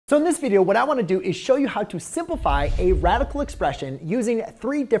So in this video, what I want to do is show you how to simplify a radical expression using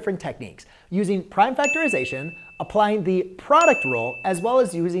 3 different techniques, using prime factorization, applying the product rule, as well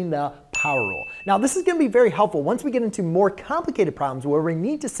as using the power rule. Now, this is going to be very helpful once we get into more complicated problems where we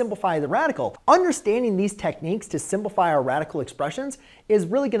need to simplify the radical. Understanding these techniques to simplify our radical expressions is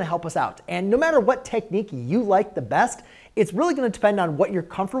really going to help us out. And no matter what technique you like the best, it's really going to depend on what you're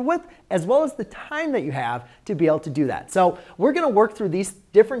comfortable with, as well as the time that you have to be able to do that. So we're going to work through these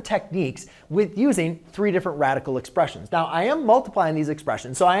different techniques with using 3 different radical expressions. Now, I am multiplying these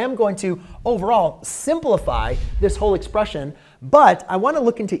expressions, so I am going to overall simplify this whole expression, but I want to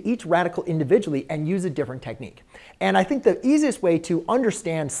look into each radical individually and use a different technique. And I think the easiest way to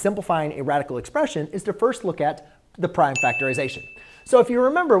understand simplifying a radical expression is to first look at the prime factorization. So if you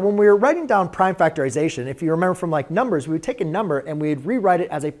remember, when we were writing down prime factorization, if you remember from like numbers, we would take a number and we'd rewrite it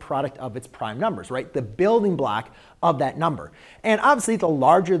as a product of its prime numbers, right? The building block of that number. And obviously, the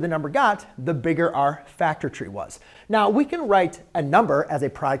larger the number got, the bigger our factor tree was. Now, we can write a number as a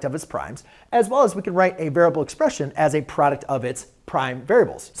product of its primes, as well as we can write a variable expression as a product of its prime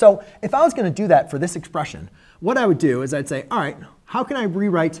variables. So if I was going to do that for this expression, what I would do is I'd say, all right, how can I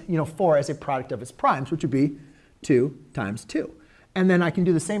rewrite 4 as a product of its primes, which would be 2 times 2. And then I can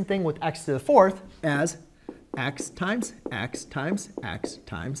do the same thing with x to the 4th as x times x times x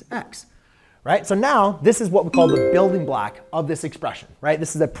times x. Right? So now this is what we call the building block of this expression. Right?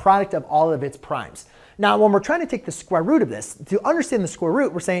 This is a product of all of its primes. Now, when we're trying to take the square root of this, to understand the square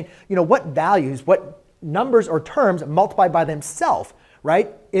root, we're saying, what values, what numbers or terms multiplied by themselves,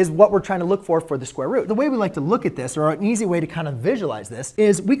 right, is what we're trying to look for the square root. The way we like to look at this, or an easy way to kind of visualize this,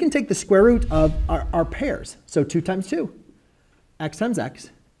 is we can take the square root of our pairs. So 2 times 2. X times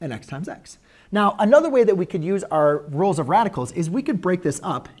x, and x times x. Now, another way that we could use our rules of radicals is we could break this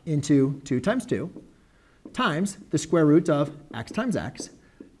up into 2 times 2 times the square root of x times x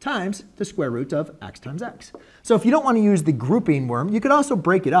times the square root of x times x. So if you don't want to use the grouping worm, you could also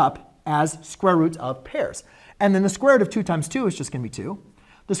break it up as square roots of pairs. And then the square root of 2 times 2 is just going to be 2.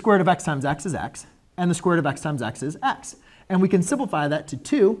 The square root of x times x is x. And the square root of x times x is x. And we can simplify that to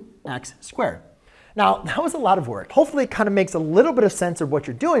 2x squared. Now, that was a lot of work. Hopefully, it kind of makes a little bit of sense of what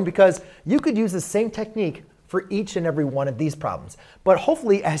you're doing, because you could use the same technique for each and every one of these problems. But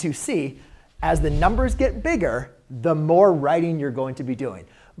hopefully, as you see, as the numbers get bigger, the more writing you're going to be doing.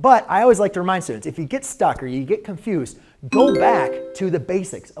 But I always like to remind students, if you get stuck or you get confused, go back to the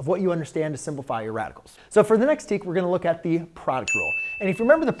basics of what you understand to simplify your radicals. So for the next technique, we're going to look at the product rule. And if you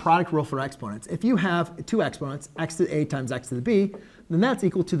remember the product rule for exponents, if you have 2 exponents, x to the a times x to the b, then that's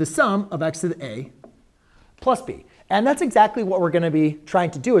equal to the sum of x to the a plus b. And that's exactly what we're going to be trying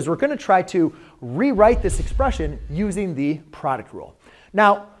to do, is we're going to try to rewrite this expression using the product rule.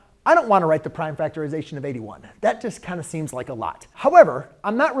 Now, I don't want to write the prime factorization of 81. That just kind of seems like a lot. However,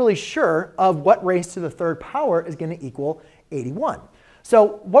 I'm not really sure of what raised to the 3rd power is going to equal 81.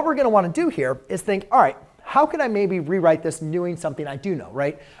 So what we're going to want to do here is think, all right, how can I maybe rewrite this knowing something I do know,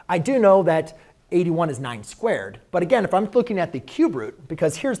 right? I do know that 81 is 9 squared. But again, if I'm looking at the cube root,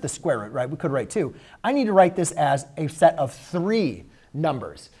 because here's the square root, right? We could write 2. I need to write this as a set of 3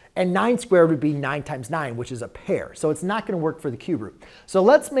 numbers. And 9 squared would be 9 times 9, which is a pair. So it's not going to work for the cube root. So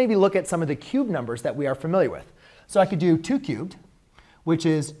let's maybe look at some of the cube numbers that we are familiar with. So I could do 2 cubed, which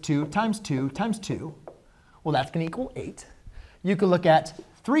is 2 times 2 times 2. Well, that's going to equal 8. You could look at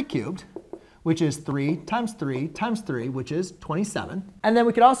 3 cubed, which is 3 times 3 times 3, which is 27. And then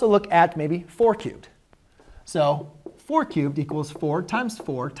we could also look at maybe 4 cubed. So 4 cubed equals 4 times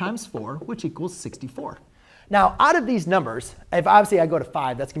 4 times 4, which equals 64. Now, out of these numbers, if obviously I go to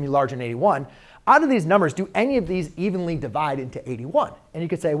 5, that's going to be larger than 81. Out of these numbers, do any of these evenly divide into 81? And you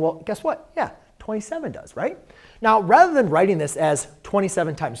could say, well, guess what? Yeah, 27 does, right? Now, rather than writing this as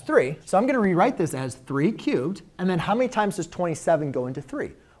 27 times 3, so I'm going to rewrite this as 3 cubed. And then how many times does 27 go into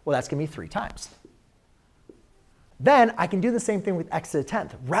 3? Well, that's going to be 3 times. Then I can do the same thing with x to the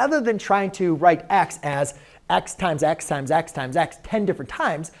 10th. Rather than trying to write x as x times x times x times x 10 different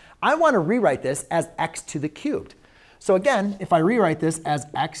times, I want to rewrite this as x to the cubed. So again, if I rewrite this as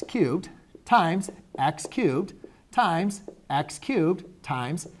x cubed times x cubed times x cubed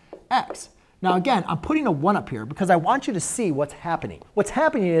times x. Now again, I'm putting a 1 up here because I want you to see what's happening. What's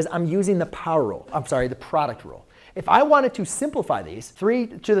happening is I'm using the power rule. I'm sorry, the product rule. If I wanted to simplify these, 3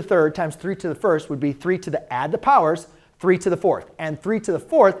 to the 3rd times 3 to the 1st would be 3 to the add the powers, 3 to the 4th. And 3 to the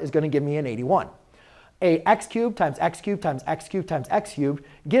 4th is going to give me an 81. A x cubed times x cubed times x cubed times x cubed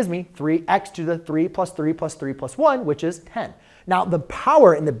gives me 3x to the 3 plus 3 plus 3 plus 1, which is 10. Now, the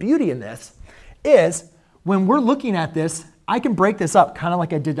power and the beauty in this is when we're looking at this, I can break this up kind of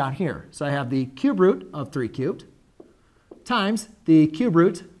like I did down here. So I have the cube root of 3 cubed times the cube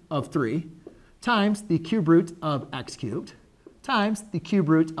root of 3 times the cube root of x cubed times the cube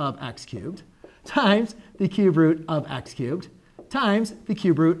root of x cubed times the cube root of x cubed times the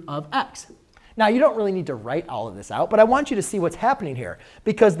cube root of x. Now, you don't really need to write all of this out, but I want you to see what's happening here,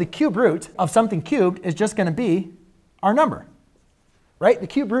 because the cube root of something cubed is just going to be our number, right? The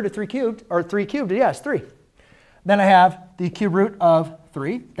cube root of 3 cubed, or 3 cubed, yeah, is 3. Then I have the cube root of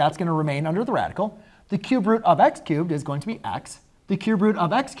 3. That's going to remain under the radical. The cube root of x cubed is going to be x. The cube root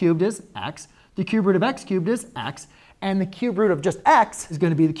of x cubed is x. The cube root of x cubed is x. And the cube root of just x is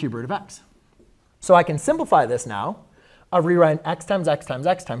going to be the cube root of x. So I can simplify this now. I'll rewrite x times x times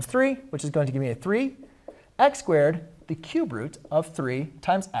x times 3, which is going to give me a 3. X squared, the cube root of 3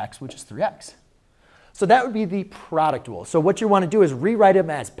 times x, which is 3x. So that would be the product rule. So what you want to do is rewrite them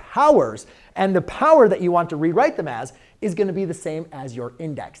as powers. And the power that you want to rewrite them as is going to be the same as your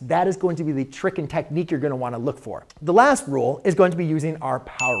index. That is going to be the trick and technique you're going to want to look for. The last rule is going to be using our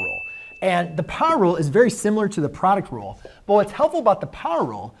power rule. And the power rule is very similar to the product rule. But what's helpful about the power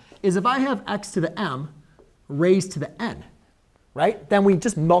rule is if I have x to the m raised to the n, right, then we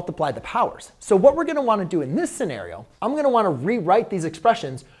just multiply the powers. So what we're going to want to do in this scenario, I'm going to want to rewrite these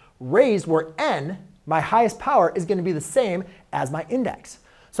expressions raised where n, my highest power, is going to be the same as my index.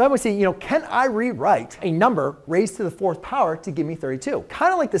 So I would say, can I rewrite a number raised to the 4th power to give me 32?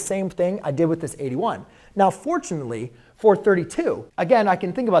 Kind of like the same thing I did with this 81. Now, fortunately, for 32, again, I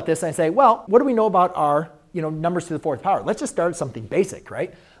can think about this and I say, well, what do we know about our numbers to the 4th power? Let's just start with something basic,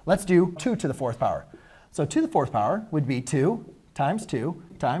 right? Let's do 2 to the 4th power. So 2 to the 4th power would be 2 times 2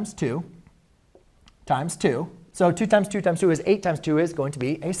 times 2 times 2. So 2 times 2 times 2 is 8 times 2 is going to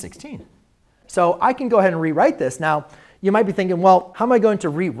be a 16. So I can go ahead and rewrite this. Now, you might be thinking, well, how am I going to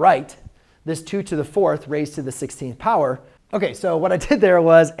rewrite this 2 to the 4th raised to the 16th power? OK, so what I did there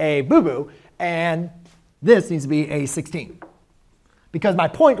was a boo-boo, and this needs to be a 16. Because my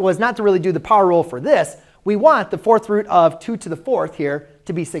point was not to really do the power rule for this. We want the 4th root of 2 to the 4th here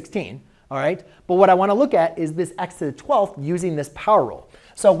to be 16. All right? But what I want to look at is this x to the 12th using this power rule.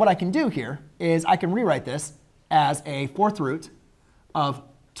 So what I can do here is I can rewrite this as a 4th root of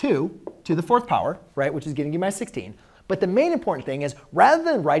 2 to the 4th power, right, which is going to give me my 16. But the main important thing is, rather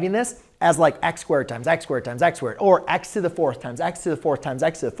than writing this as like x squared times x squared times x squared, or x to the 4th times x to the 4th times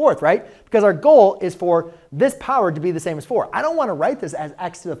x to the 4th, right? Because our goal is for this power to be the same as 4. I don't want to write this as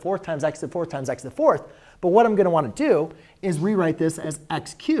x to the 4th times x to the 4th times x to the 4th. But what I'm going to want to do is rewrite this as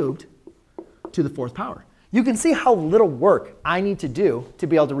x cubed to the 4th power. You can see how little work I need to do to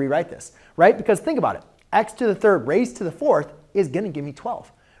be able to rewrite this, right? Because think about it. X to the 3rd raised to the 4th is going to give me 12.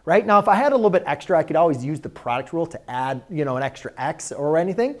 Right? Now, if I had a little bit extra, I could always use the product rule to add an extra x or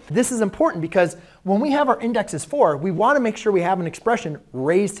anything. This is important because when we have our index as 4, we want to make sure we have an expression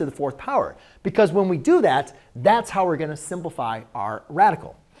raised to the 4th power. Because when we do that, that's how we're going to simplify our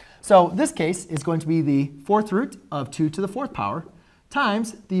radical. So this case is going to be the 4th root of 2 to the 4th power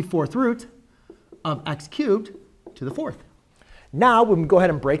times the 4th root of x cubed to the 4th. Now we can go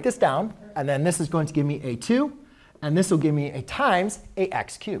ahead and break this down. And then this is going to give me a 2. And this will give me a times a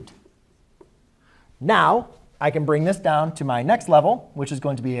x cubed. Now I can bring this down to my next level, which is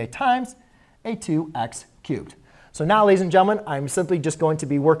going to be a times a 2x cubed. So now, ladies and gentlemen, I'm simply just going to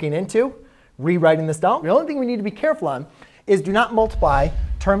be working into rewriting this down. The only thing we need to be careful on is do not multiply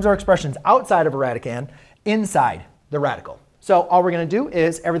terms or expressions outside of a radicand inside the radical. So all we're going to do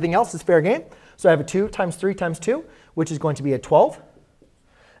is everything else is fair game. So I have a 2 times 3 times 2, which is going to be a 12.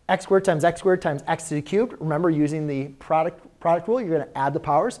 X squared times x to the cubed. Remember, using the product rule, you're going to add the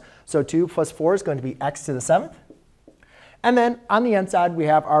powers. So 2 plus 4 is going to be x to the 7th. And then on the inside, we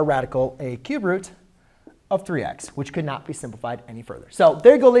have our radical, a cube root of 3x, which could not be simplified any further. So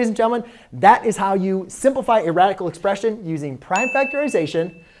there you go, ladies and gentlemen. That is how you simplify a radical expression using prime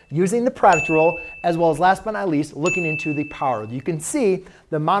factorization, using the product rule, as well as last but not least, looking into the power rule. You can see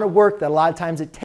the amount of work that a lot of times it takes